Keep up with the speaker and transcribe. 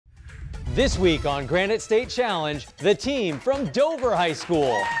This week on Granite State Challenge, the team from Dover High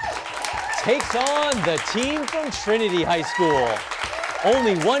School takes on the team from Trinity High School.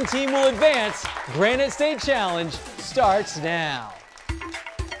 Only one team will advance. Granite State Challenge starts now.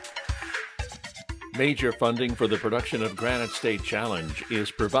 Major funding for the production of Granite State Challenge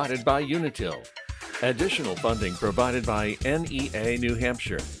is provided by Unitil. Additional funding provided by NEA New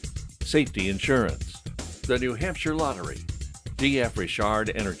Hampshire, Safety Insurance, the New Hampshire Lottery, DF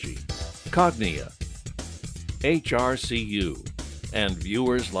Richard Energy, Cognia, HRCU, and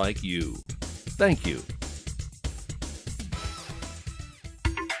viewers like you. Thank you.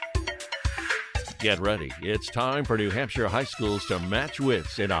 Get ready. It's time for New Hampshire high schools to match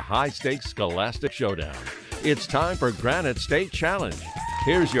wits in a high-stakes scholastic showdown. It's time for Granite State Challenge.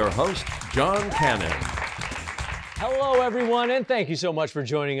 Here's your host, John Cannon. Hello, everyone, and thank you so much for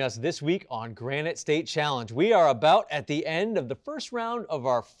joining us this week on Granite State Challenge. We are about at the end of the first round of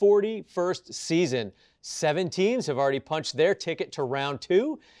our 41st season. 7 teams have already punched their ticket to round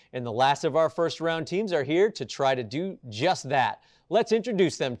 2, and the last of our first round teams are here to try to do just that. Let's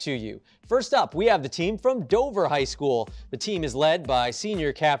introduce them to you. First up, we have the team from Dover High School. The team is led by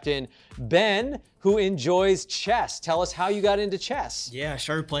senior captain Ben, who enjoys chess. Tell us how you got into chess. Yeah, I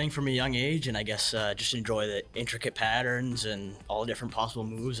started playing from a young age, and I guess just enjoy the intricate patterns and all the different possible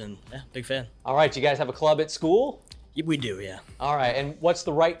moves, and yeah, big fan. All right, you guys have a club at school? Yeah, we do, yeah. All right, and what's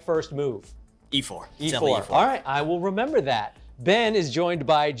the right first move? E4. E4. All right, I will remember that. Ben is joined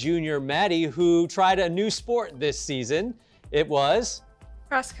by junior Maddie, who tried a new sport this season. It was?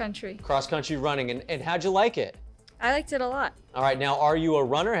 Cross country. Cross country running. And how'd you like it? I liked it a lot. All right, now are you a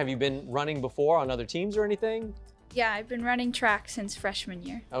runner? Have you been running before on other teams or anything? Yeah, I've been running track since freshman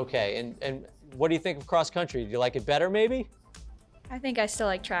year. Okay, and what do you think of cross country? Do you like it better maybe? I think I still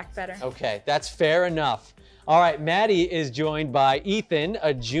like track better. Okay, that's fair enough. All right, Maddie is joined by Ethan,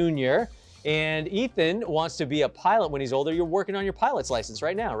 a junior. And Ethan wants to be a pilot when he's older. You're working on your pilot's license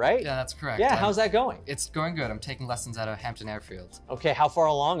right now, right? Yeah, that's correct. Yeah, how's that going? It's going good. I'm taking lessons out of Hampton Airfield. Okay, how far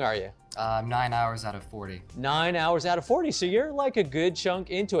along are you? 9 hours out of 40. 9 hours out of 40, so you're like a good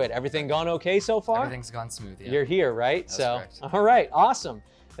chunk into it. Everything gone okay so far? Everything's gone smooth, yeah. You're here, right? That's correct. All right, awesome.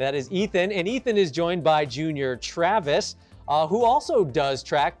 That is Ethan, and Ethan is joined by junior Travis, who also does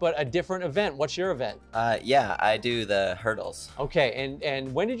track, but a different event. What's your event? Yeah, I do the hurdles. Okay,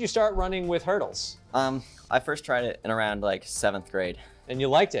 and when did you start running with hurdles? I first tried it in around like 7th grade. And you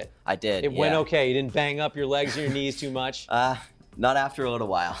liked it? I did, It went okay. You didn't bang up your legs or your knees too much? Not after a little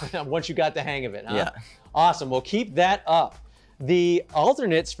while. Once you got the hang of it, huh? Yeah. Awesome. Well, keep that up. The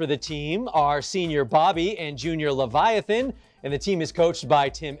alternates for the team are senior Bobby and junior Leviathan, and the team is coached by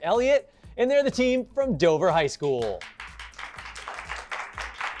Tim Elliott, and they're the team from Dover High School.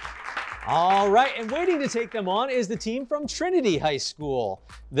 All right, and waiting to take them on is the team from Trinity High School.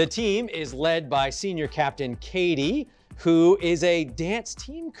 The team is led by senior captain Katie, who is a dance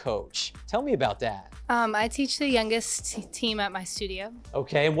team coach. Tell me about that. I teach the youngest team at my studio.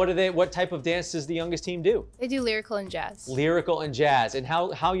 Okay, and what type of dance does the youngest team do? They do lyrical and jazz. Lyrical and jazz. And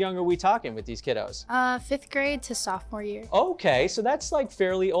how young are we talking with these kiddos? 5th grade to sophomore year. Okay, so that's like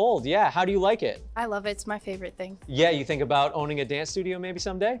fairly old. Yeah, how do you like it? I love it. It's my favorite thing. Yeah, you think about owning a dance studio maybe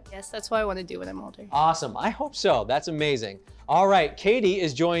someday? Yes, that's what I want to do when I'm older. Awesome, I hope so. That's amazing. All right, Katie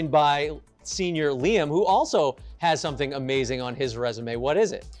is joined by senior Liam, who also has something amazing on his resume. What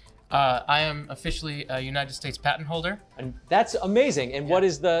is it? I am officially a United States patent holder. And that's amazing. And what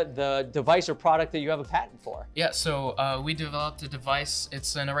is the device or product that you have a patent for? Yeah, so we developed a device.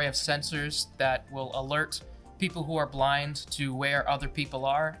 It's an array of sensors that will alert people who are blind to where other people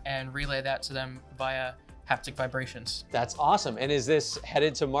are and relay that to them via haptic vibrations. That's awesome. And is this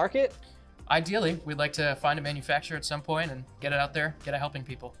headed to market? Ideally, we'd like to find a manufacturer at some point and get it out there, get it helping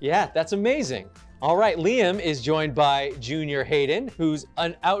people. Yeah, that's amazing. All right, Liam is joined by junior Hayden, who's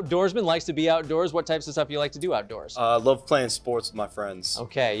an outdoorsman, likes to be outdoors. What types of stuff you like to do outdoors? I love playing sports with my friends.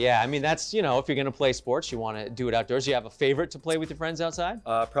 Okay, yeah, I mean, that's, you know, if you're gonna play sports, you wanna do it outdoors. You have a favorite to play with your friends outside?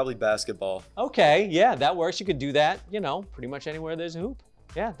 Probably basketball. Okay, yeah, that works. You could do that, you know, pretty much anywhere there's a hoop.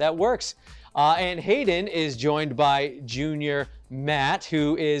 Yeah, that works. And Hayden is joined by junior Matt,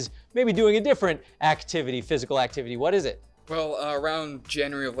 who is maybe doing a different activity, physical activity. What is it? Well, around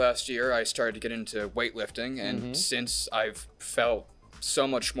January of last year, I started to get into weightlifting, and since I've felt so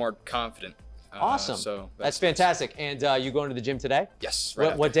much more confident. Awesome. So that's fantastic. And you going to the gym today? Yes.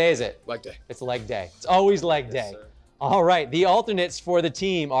 What day is it? Leg day. It's leg day. It's always leg day. Sir. All right. The alternates for the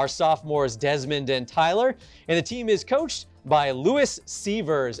team are sophomores Desmond and Tyler, and the team is coached by Lewis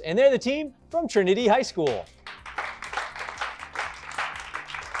Sievers, and they're the team from Trinity High School.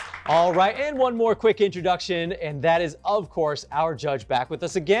 All right, and one more quick introduction, and that is, of course, our judge. Back with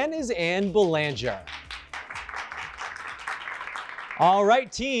us again is Ann Belanger. All right,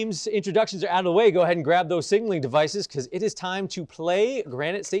 teams, introductions are out of the way. Go ahead and grab those signaling devices because it is time to play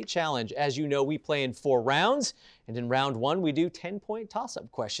Granite State Challenge. As you know, we play in 4 rounds, and in round 1, we do 10-point toss-up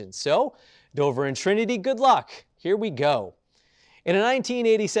questions. So, Dover and Trinity, good luck. Here we go. In a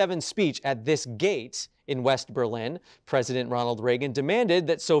 1987 speech at this gate in West Berlin, President Ronald Reagan demanded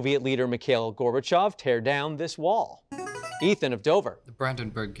that Soviet leader Mikhail Gorbachev tear down this wall. Ethan of Dover. The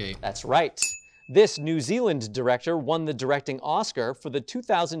Brandenburg Gate. That's right. This New Zealand director won the directing Oscar for the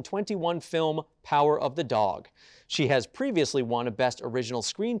 2021 film Power of the Dog. She has previously won a Best Original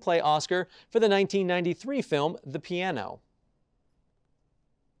Screenplay Oscar for the 1993 film The Piano.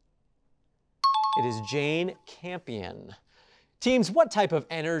 It is Jane Campion. Teams, what type of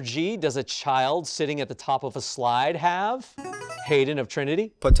energy does a child sitting at the top of a slide have? Hayden of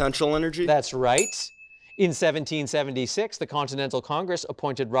Trinity. Potential energy? That's right. In 1776, the Continental Congress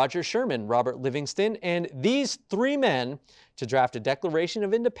appointed Roger Sherman, Robert Livingston, and these 3 men to draft a Declaration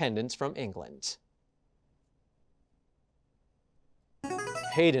of Independence from England.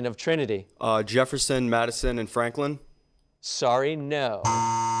 Hayden of Trinity. Jefferson, Madison, and Franklin? Sorry, no.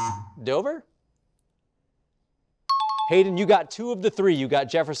 Dover? Hayden, you got 2 of the 3. You got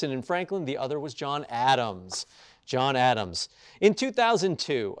Jefferson and Franklin. The other was John Adams. John Adams. In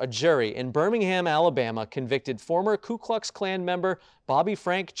 2002, a jury in Birmingham, Alabama convicted former Ku Klux Klan member Bobby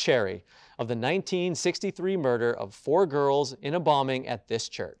Frank Cherry of the 1963 murder of 4 girls in a bombing at this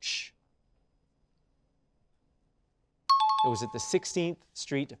church. It was at the 16th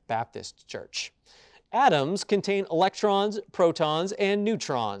Street Baptist Church. Atoms contain electrons, protons, and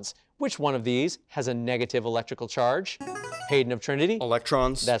neutrons. Which one of these has a negative electrical charge? Hayden of Trinity.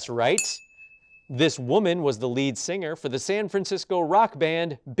 Electrons. That's right. This woman was the lead singer for the San Francisco rock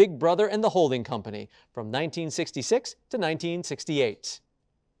band Big Brother and the Holding Company from 1966 to 1968.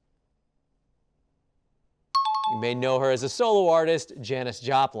 You may know her as a solo artist, Janis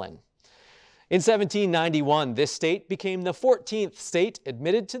Joplin. In 1791, this state became the 14th state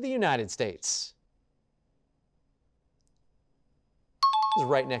admitted to the United States. It was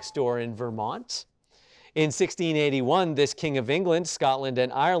right next door in Vermont. In 1681, this King of England, Scotland,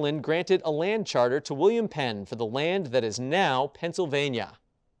 and Ireland granted a land charter to William Penn for the land that is now Pennsylvania.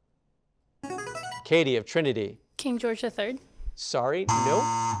 Katie of Trinity. King George III. Sorry, no.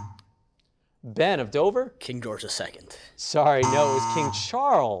 Ben of Dover. King George II. Sorry, no, it was King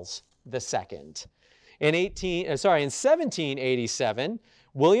Charles II. In 1787,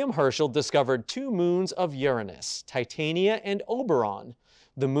 William Herschel discovered 2 moons of Uranus, Titania and Oberon.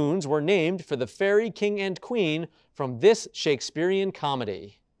 The moons were named for the fairy king and queen from this Shakespearean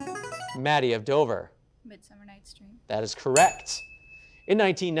comedy. Maddie of Dover. Midsummer Night's Dream. That is correct. In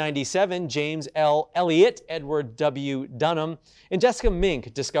 1997, James L. Elliott, Edward W. Dunham, and Jessica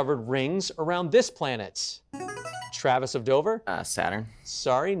Mink discovered rings around this planet. Travis of Dover. Saturn.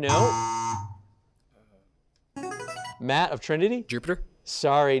 Sorry, no. Matt of Trinity. Jupiter.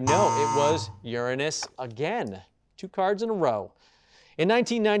 Sorry, no. It was Uranus again. 2 cards in a row. In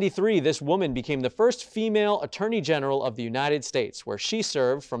 1993, this woman became the first female Attorney General of the United States, where she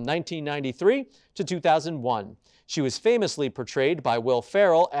served from 1993 to 2001. She was famously portrayed by Will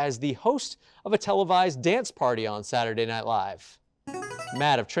Ferrell as the host of a televised dance party on Saturday Night Live.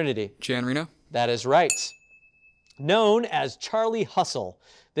 Matt of Trinity. Jan Reno. That is right. Known as Charlie Hustle,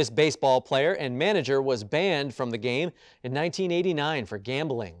 this baseball player and manager was banned from the game in 1989 for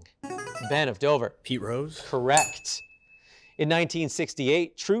gambling. Ben of Dover. Pete Rose. Correct. In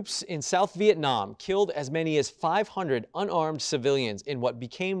 1968, troops in South Vietnam killed as many as 500 unarmed civilians in what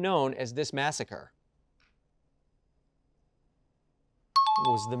became known as this massacre. It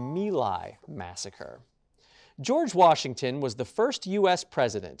was the My Lai Massacre. George Washington was the first U.S.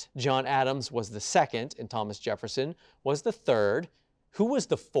 president. John Adams was the second, and Thomas Jefferson was the third. Who was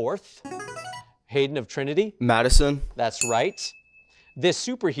the fourth? Hayden of Trinity. Madison. That's right. This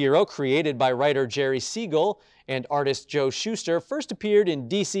superhero, created by writer Jerry Siegel and artist Joe Shuster, first appeared in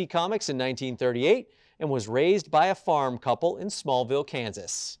DC Comics in 1938 and was raised by a farm couple in Smallville,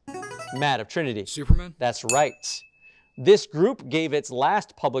 Kansas. Matt of Trinity. Superman. That's right. This group gave its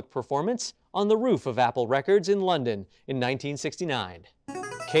last public performance on the roof of Apple Records in London in 1969.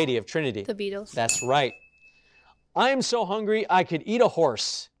 Katie of Trinity. The Beatles. That's right. I'm so hungry I could eat a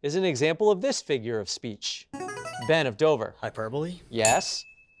horse is an example of this figure of speech. Ben of Dover. Hyperbole. Yes.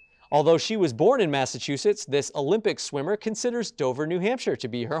 Although she was born in Massachusetts, this Olympic swimmer considers Dover, New Hampshire to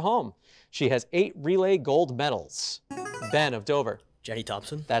be her home. She has 8 relay gold medals. Ben of Dover. Jenny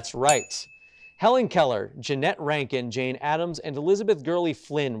Thompson. That's right. Helen Keller, Jeanette Rankin, Jane Addams, and Elizabeth Gurley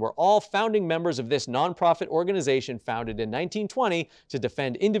Flynn were all founding members of this nonprofit organization founded in 1920 to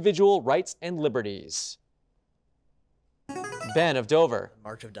defend individual rights and liberties. Ben of Dover.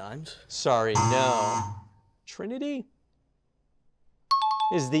 March of Dimes. Sorry, no. Trinity?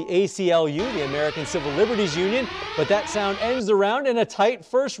 Is the ACLU, the American Civil Liberties Union, but that sound ends the round in a tight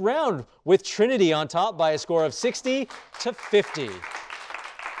first round with Trinity on top by a score of 60 to 50.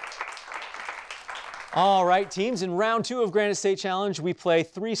 All right, teams, in round 2 of Granite State Challenge, we play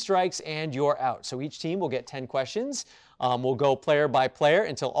 3 strikes and you're out. So each team will get 10 questions. We'll go player by player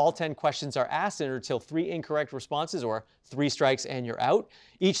until all 10 questions are asked and until 3 incorrect responses or 3 strikes and you're out.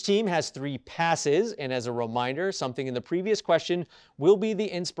 Each team has 3 passes, and as a reminder, something in the previous question will be the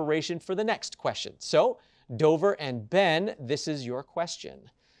inspiration for the next question. So, Dover and Ben, this is your question.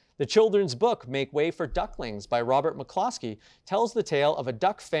 The children's book, Make Way for Ducklings by Robert McCloskey, tells the tale of a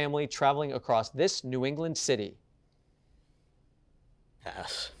duck family traveling across this New England city.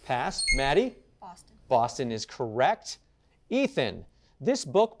 Pass. Pass. Maddie? Boston. Boston is correct. Ethan, this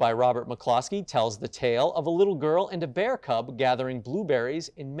book by Robert McCloskey tells the tale of a little girl and a bear cub gathering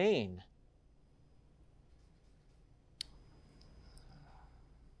blueberries in Maine.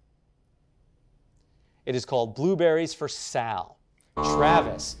 It is called Blueberries for Sal.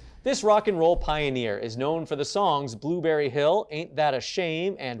 Travis, this rock and roll pioneer is known for the songs Blueberry Hill, Ain't That a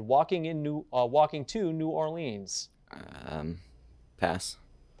Shame, and Walking to New Orleans. Pass.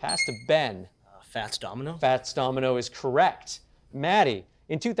 Pass to Ben. Fats Domino. Fats Domino is correct. Maddie,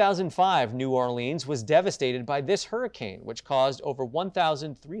 in 2005, New Orleans was devastated by this hurricane, which caused over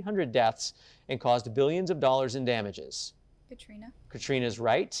 1,300 deaths and caused billions of dollars in damages. Katrina. Katrina's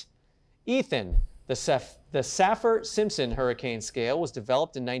right. Ethan, the Saffir-Simpson hurricane scale was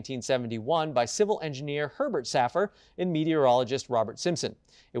developed in 1971 by civil engineer Herbert Saffir and meteorologist Robert Simpson.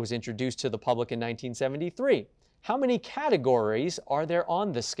 It was introduced to the public in 1973. How many categories are there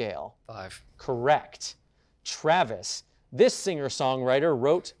on the scale? 5. Correct. Travis, this singer-songwriter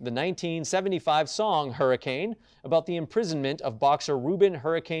wrote the 1975 song Hurricane about the imprisonment of boxer Reuben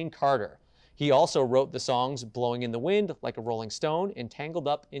Hurricane Carter. He also wrote the songs Blowing in the Wind, Like a Rolling Stone, and Tangled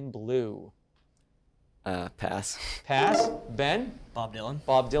Up in Blue. Pass. Pass. Ben? Bob Dylan.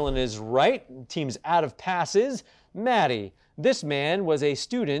 Bob Dylan is right. Team's out of passes. Maddie, this man was a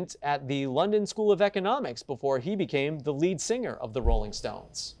student at the London School of Economics before he became the lead singer of the Rolling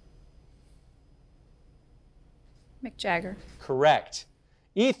Stones. Mick Jagger. Correct.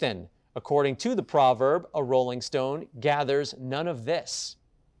 Ethan, according to the proverb, a rolling stone gathers none of this.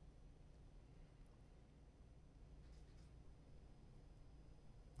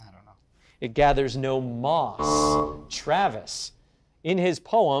 I don't know. It gathers no moss. Travis, in his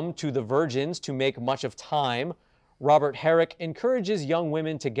poem To the Virgins to Make Much of Time, Robert Herrick encourages young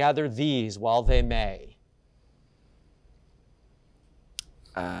women to gather these while they may.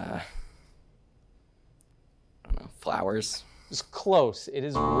 I don't know. Flowers. It's close. It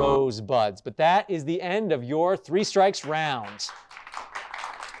is rosebuds. But that is the end of your 3 strikes round.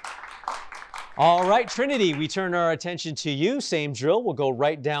 All right, Trinity, we turn our attention to you. Same drill. We'll go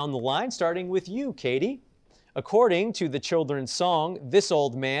right down the line, starting with you, Katie. According to the children's song, this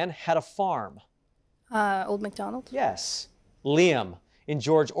old man had a farm. Old MacDonald. Yes. Liam, in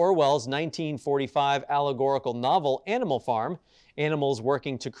George Orwell's 1945 allegorical novel Animal Farm, animals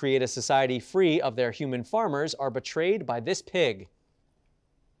working to create a society free of their human farmers are betrayed by this pig.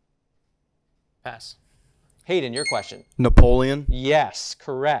 Pass. Hayden, your question. Napoleon. Yes,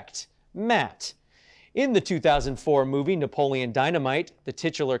 correct. Matt, in the 2004 movie Napoleon Dynamite, the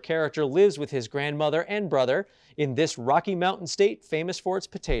titular character lives with his grandmother and brother in this Rocky Mountain state famous for its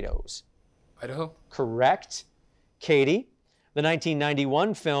potatoes. Idaho? Correct. Katie, the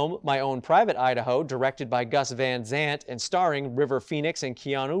 1991 film My Own Private Idaho, directed by Gus Van Sant and starring River Phoenix and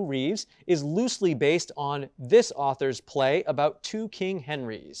Keanu Reeves, is loosely based on this author's play about 2 King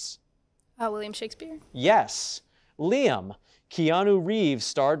Henrys. William Shakespeare. Yes. Liam, Keanu Reeves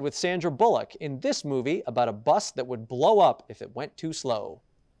starred with Sandra Bullock in this movie about a bus that would blow up if it went too slow.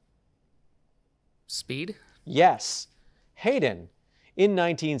 Speed? Yes. Hayden, in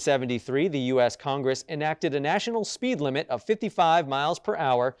 1973, the U.S. Congress enacted a national speed limit of 55 miles per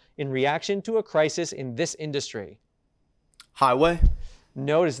hour in reaction to a crisis in this industry. Highway.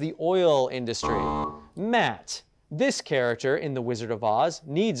 No, it is the oil industry. Matt, this character in The Wizard of Oz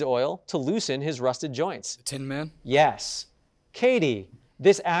needs oil to loosen his rusted joints. The Tin Man? Yes. Katie,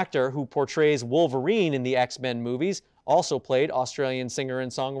 this actor who portrays Wolverine in the X-Men movies also played Australian singer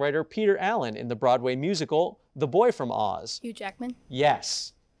and songwriter Peter Allen in the Broadway musical The Boy from Oz. Hugh Jackman.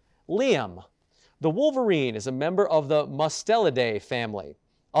 Yes. Liam, the Wolverine is a member of the Mustelidae family.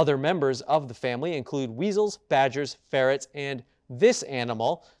 Other members of the family include weasels, badgers, ferrets, and this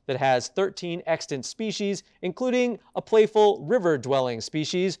animal that has 13 extant species, including a playful river-dwelling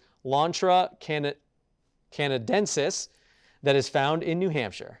species, Lontra canadensis, that is found in New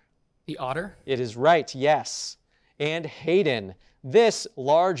Hampshire. The otter? It is right, yes. And Hayden, this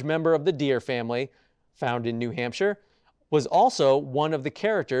large member of the deer family, found in New Hampshire, was also one of the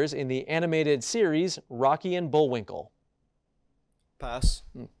characters in the animated series Rocky and Bullwinkle. Pass.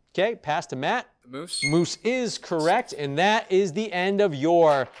 Okay, pass to Matt. The moose? Moose is correct, and that is the end of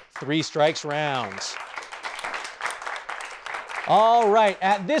your 3 strikes rounds. All right,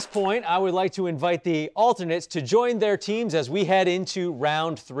 at this point, I would like to invite the alternates to join their teams as we head into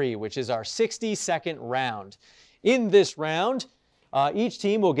round 3, which is our 60-second round. In this round, each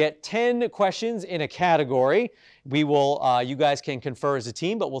team will get 10 questions in a category. We will, you guys can confer as a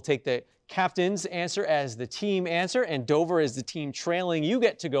team, but we'll take the captain's answer as the team answer, and Dover is the team trailing. You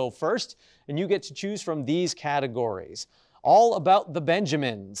get to go first, and you get to choose from these categories. All about the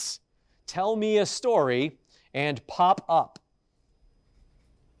Benjamins, tell me a story, and pop up.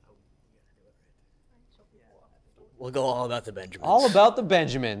 We'll go all about the Benjamins. All about the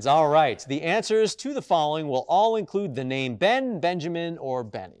Benjamins. All right. The answers to the following will all include the name Ben, Benjamin, or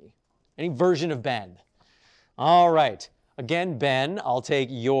Benny. Any version of Ben. All right. Again, Ben, I'll take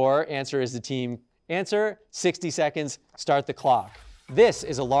your answer as the team answer. 60 seconds, start the clock. This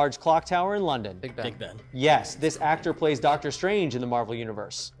is a large clock tower in London. Big Ben. Big Ben. Yes, this actor plays Doctor Strange in the Marvel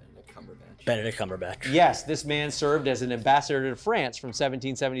Universe. Benedict Cumberbatch. Yes, this man served as an ambassador to France from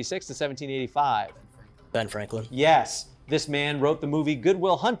 1776 to 1785. Ben Franklin. Yes, this man wrote the movie Good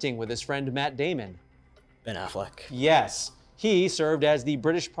Will Hunting with his friend Matt Damon. Ben Affleck. Yes, he served as the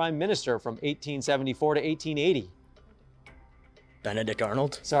British Prime Minister from 1874 to 1880. Benedict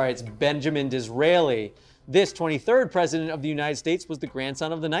Arnold. Sorry, it's Benjamin Disraeli. This 23rd President of the United States was the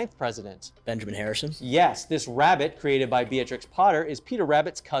grandson of the 9th President. Benjamin Harrison. Yes, this rabbit created by Beatrix Potter is Peter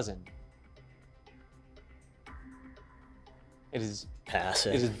Rabbit's cousin. It is Pass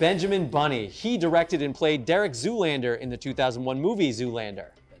It is Benjamin Bunny. He directed and played Derek Zoolander in the 2001 movie Zoolander.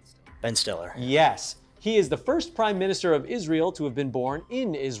 Ben Stiller. Yes, he is the first Prime Minister of Israel to have been born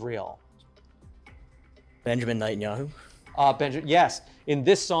in Israel. Benjamin Netanyahu. Yes, in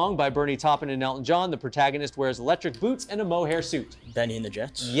this song by Bernie Taupin and Elton John, the protagonist wears electric boots and a mohair suit. Benny and the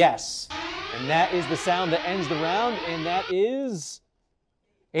Jets. Yes, and that is the sound that ends the round, and that is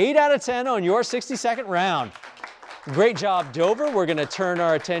 8 out of 10 on your 60-second round. Great job, Dover. We're going to turn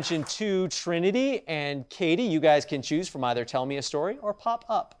our attention to Trinity and Katie. You guys can choose from either tell me a story or pop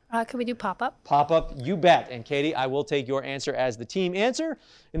up. Could we do pop-up? Pop up, you bet. And Katie, I will take your answer as the team answer.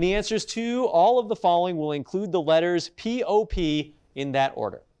 And the answers to all of the following will include the letters P-O-P in that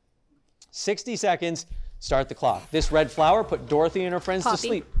order. 60 seconds, start the clock. This red flower put Dorothy and her friends to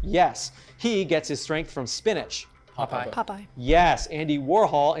sleep. Yes. He gets his strength from spinach. Popeye. Yes. Andy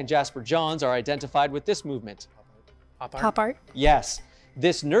Warhol and Jasper Johns are identified with this movement. Pop art. Yes.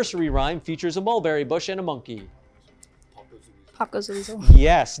 This nursery rhyme features a mulberry bush and a monkey. Pop goes the weasel.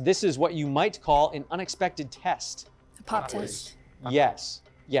 Yes. This is what you might call an unexpected test. A pop test. Yes.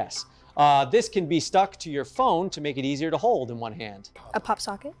 Yes. This can be stuck to your phone to make it easier to hold in one hand. A pop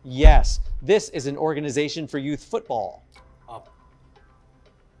socket. Yes. This is an organization for youth football.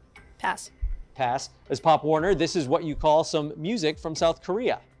 Pass. Pass. As Pop Warner, this is what you call some music from South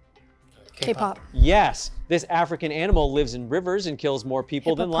Korea. K-pop. Yes. This African animal lives in rivers and kills more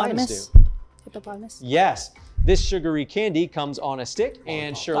people than lions do. Hippopotamus. Yes. This sugary candy comes on a stick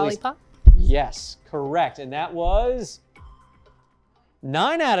and Shirley's... Lollipop. Yes, correct. And that was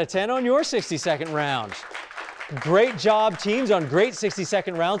 9 out of 10 on your 60-second round. Great job, teams, on great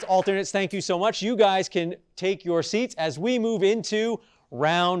 60-second rounds. Alternates, thank you so much. You guys can take your seats as we move into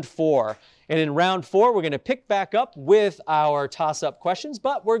round 4. And in round 4, we're going to pick back up with our toss-up questions,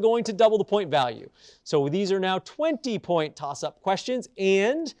 but we're going to double the point value. So these are now 20-point toss-up questions,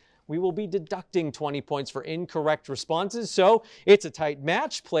 and we will be deducting 20 points for incorrect responses. So it's a tight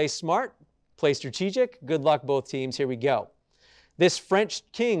match. Play smart, play strategic. Good luck, both teams. Here we go. This French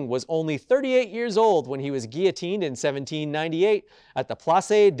king was only 38 years old when he was guillotined in 1798 at the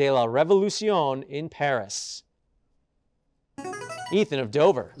Place de la Révolution in Paris. Ethan of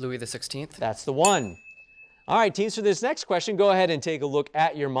Dover. Louis XVI. That's the one. All right, teams, for this next question, go ahead and take a look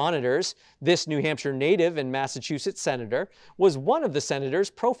at your monitors. This New Hampshire native and Massachusetts senator was one of the senators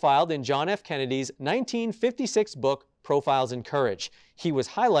profiled in John F. Kennedy's 1956 book, Profiles in Courage. He was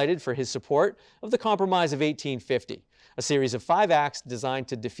highlighted for his support of the Compromise of 1850, a series of 5 acts designed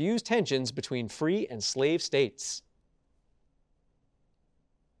to diffuse tensions between free and slave states.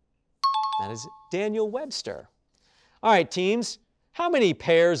 That is Daniel Webster. All right, teams. How many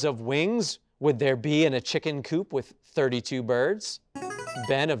pairs of wings would there be in a chicken coop with 32 birds?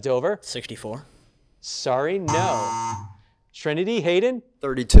 Ben of Dover? 64. Sorry, no. Trinity, Hayden?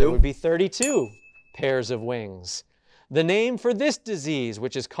 32. It would be 32 pairs of wings. The name for this disease,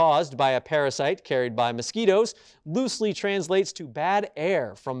 which is caused by a parasite carried by mosquitoes, loosely translates to bad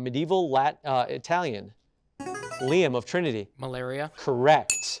air from medieval Italian. Liam of Trinity. Malaria.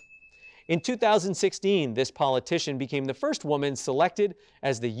 Correct. In 2016, this politician became the first woman selected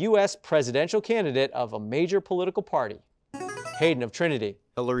as the U.S. presidential candidate of a major political party. Hayden of Trinity.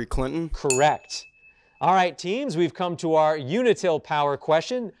 Hillary Clinton. Correct. All right, teams, we've come to our Unitil Power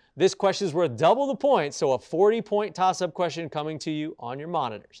question. This question is worth double the points, so a 40-point toss-up question coming to you on your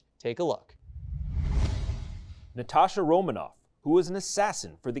monitors. Take a look. Natasha Romanoff, who was an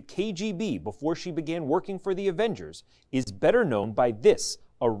assassin for the KGB before she began working for the Avengers, is better known by this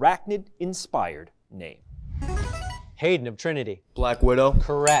arachnid-inspired name. Hayden of Trinity. Black Widow.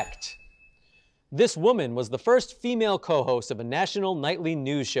 Correct. This woman was the first female co-host of a national nightly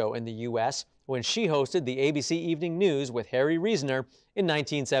news show in the U.S. when she hosted the ABC Evening News with Harry Reasoner in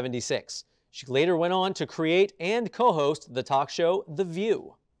 1976. She later went on to create and co-host the talk show The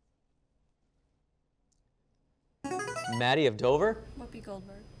View. Maddie of Dover? Whoopi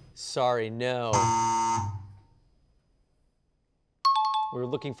Goldberg. Sorry, no. We were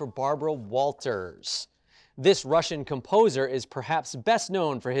looking for Barbara Walters. This Russian composer is perhaps best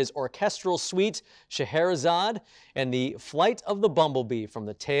known for his orchestral suite Scheherazade and the Flight of the Bumblebee from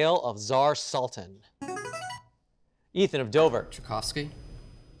the Tale of Tsar Sultan. Ethan of Dover. Tchaikovsky.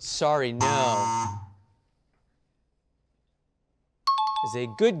 Sorry, no. Is a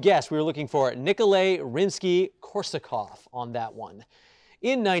good guess. We were looking for Nikolai Rimsky-Korsakov on that one.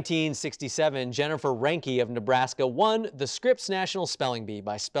 In 1967, Jennifer Reinke of Nebraska won the Scripps National Spelling Bee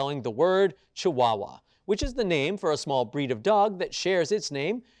by spelling the word Chihuahua, which is the name for a small breed of dog that shares its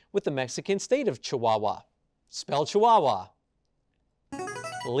name with the Mexican state of Chihuahua. Spell Chihuahua.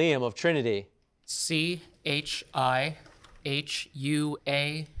 Liam of Trinity. Chihuahua.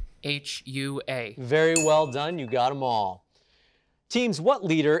 Very well done. You got them all. Teams, what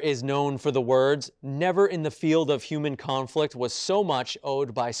leader is known for the words, "Never in the field of human conflict was so much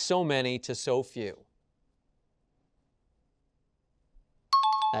owed by so many to so few"?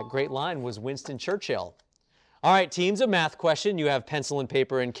 That great line was Winston Churchill. All right, teams, a math question. You have pencil and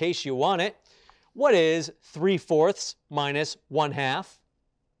paper in case you want it. What is 3/4 minus 1/2?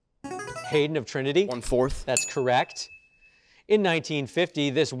 Hayden of Trinity. 1/4. That's correct. In 1950,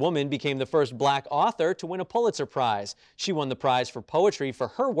 this woman became the first black author to win a Pulitzer Prize. She won the prize for poetry for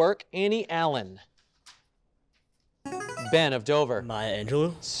her work, Annie Allen. Ben of Dover. Maya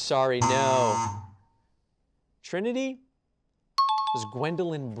Angelou. Sorry, no. Trinity was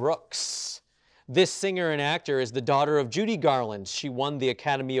Gwendolyn Brooks. This singer and actor is the daughter of Judy Garland. She won the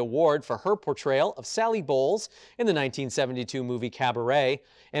Academy Award for her portrayal of Sally Bowles in the 1972 movie Cabaret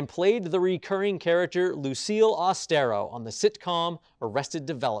and played the recurring character Lucille Ostero on the sitcom Arrested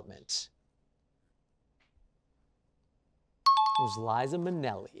Development. It was Liza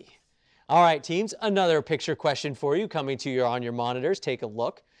Minnelli. All right, teams, another picture question for you coming to you on your monitors. Take a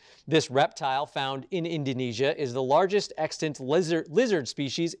look. This reptile found in Indonesia is the largest extant lizard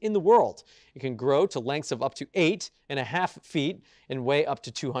species in the world. It can grow to lengths of up to 8.5 feet and weigh up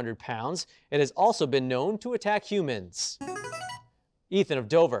to 200 pounds. It has also been known to attack humans. Ethan of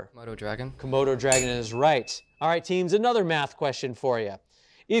Dover. Komodo dragon. Komodo dragon is right. All right, teams, another math question for you.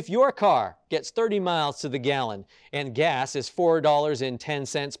 If your car gets 30 miles to the gallon and gas is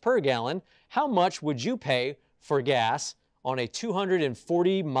 $4.10 per gallon, how much would you pay for gas on a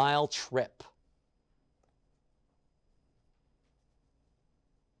 240-mile trip?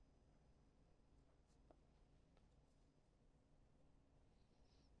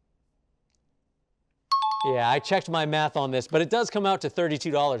 Yeah, I checked my math on this, but it does come out to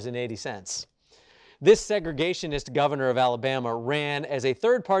 $32.80. This segregationist governor of Alabama ran as a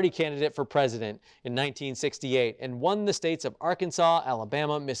third-party candidate for president in 1968 and won the states of Arkansas,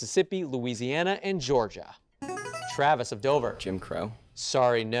 Alabama, Mississippi, Louisiana, and Georgia. Travis of Dover. Jim Crow.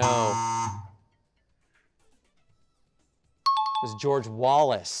 Sorry, no. It was George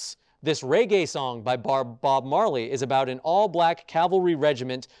Wallace. This reggae song by Bob Marley is about an all-black cavalry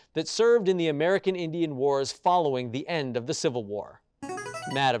regiment that served in the American Indian Wars following the end of the Civil War.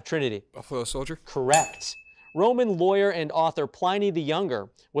 Matt of Trinity. Buffalo Soldier. Correct. Roman lawyer and author Pliny the Younger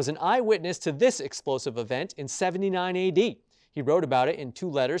was an eyewitness to this explosive event in 79 AD. He wrote about it in 2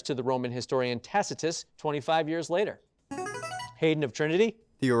 letters to the Roman historian Tacitus 25 years later. Hayden of Trinity.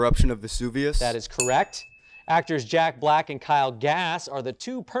 The eruption of Vesuvius. That is correct. Actors Jack Black and Kyle Gass are the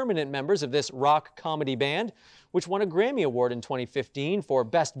two permanent members of this rock comedy band, which won a Grammy Award in 2015 for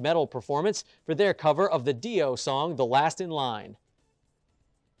Best Metal Performance for their cover of the Dio song, The Last in Line.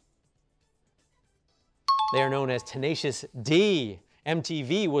 They are known as Tenacious D.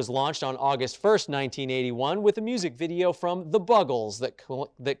 MTV was launched on August 1st, 1981 with a music video from The Buggles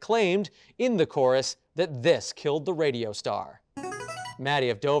that claimed in the chorus that this killed the radio star. Maddie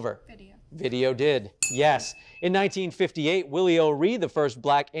of Dover. Video. Video did, yes. In 1958, Willie O'Ree, the first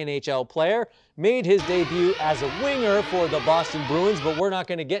black NHL player, made his debut as a winger for the Boston Bruins, but we're not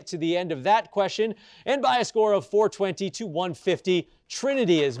going to get to the end of that question. And by a score of 420 to 150,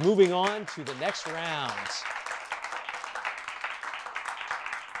 Trinity is moving on to the next round.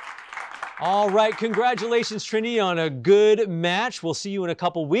 All right, congratulations, Trinity, on a good match. We'll see you in a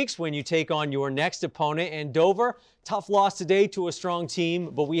couple weeks when you take on your next opponent. And Dover, tough loss today to a strong team,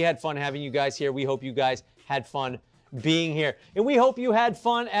 but we had fun having you guys here. We hope you guys had fun being here. And we hope you had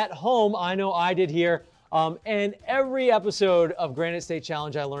fun at home. I know I did here. And every episode of Granite State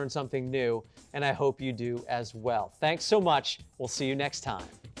Challenge, I learned something new, and I hope you do as well. Thanks so much. We'll see you next time.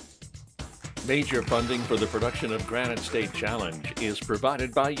 Major funding for the production of Granite State Challenge is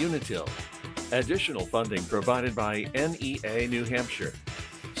provided by Unitil. Additional funding provided by NEA New Hampshire,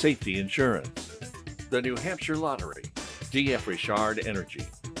 Safety Insurance, the New Hampshire Lottery, DF Richard Energy,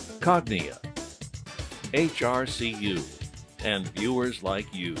 Cognia, HRCU, and viewers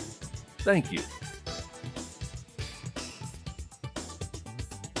like you. Thank you.